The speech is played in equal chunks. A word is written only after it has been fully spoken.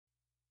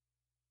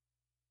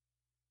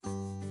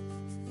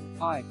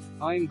Hi,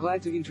 I am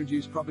glad to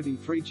introduce property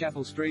 3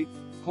 Chapel Street,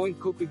 Point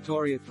Cook,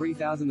 Victoria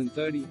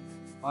 3030.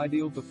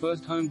 Ideal for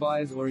first home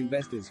buyers or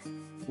investors.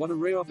 What a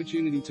rare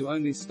opportunity to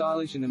own this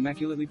stylish and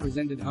immaculately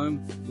presented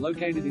home,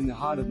 located in the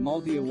heart of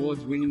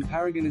multi-awards winning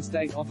Paragon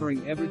Estate,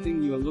 offering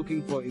everything you are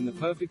looking for in the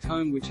perfect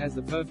home, which has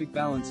the perfect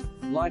balance,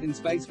 light and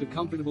space for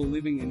comfortable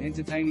living and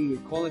entertaining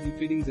with quality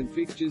fittings and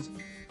fixtures.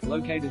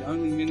 Located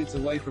only minutes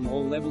away from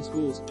all level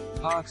schools,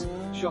 parks,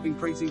 shopping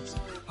precincts,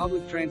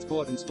 public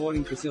transport and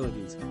sporting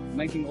facilities,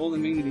 making all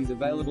amenities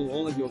available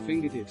all at your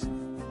fingertips.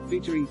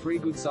 Featuring 3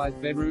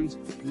 good-sized bedrooms,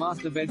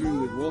 master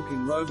bedroom with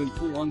walk-in robe and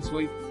full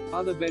ensuite,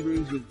 other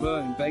bedrooms with burr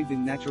and bathed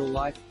in natural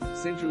light,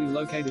 centrally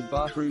located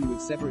bathroom with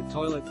separate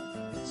toilet,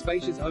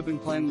 spacious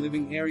open-plan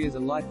living areas, a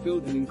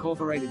light-filled and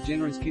incorporated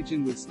generous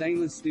kitchen with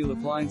stainless steel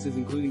appliances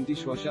including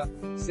dishwasher,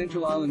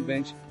 central island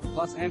bench,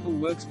 plus ample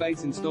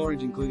workspace and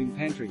storage including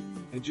pantry,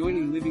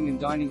 adjoining living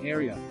and dining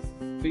area.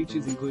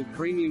 Features include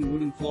premium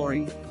wooden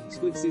flooring,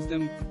 split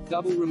system,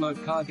 double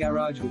remote car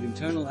garage with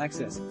internal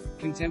access,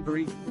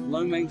 contemporary,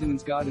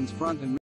 low-maintenance gardens front and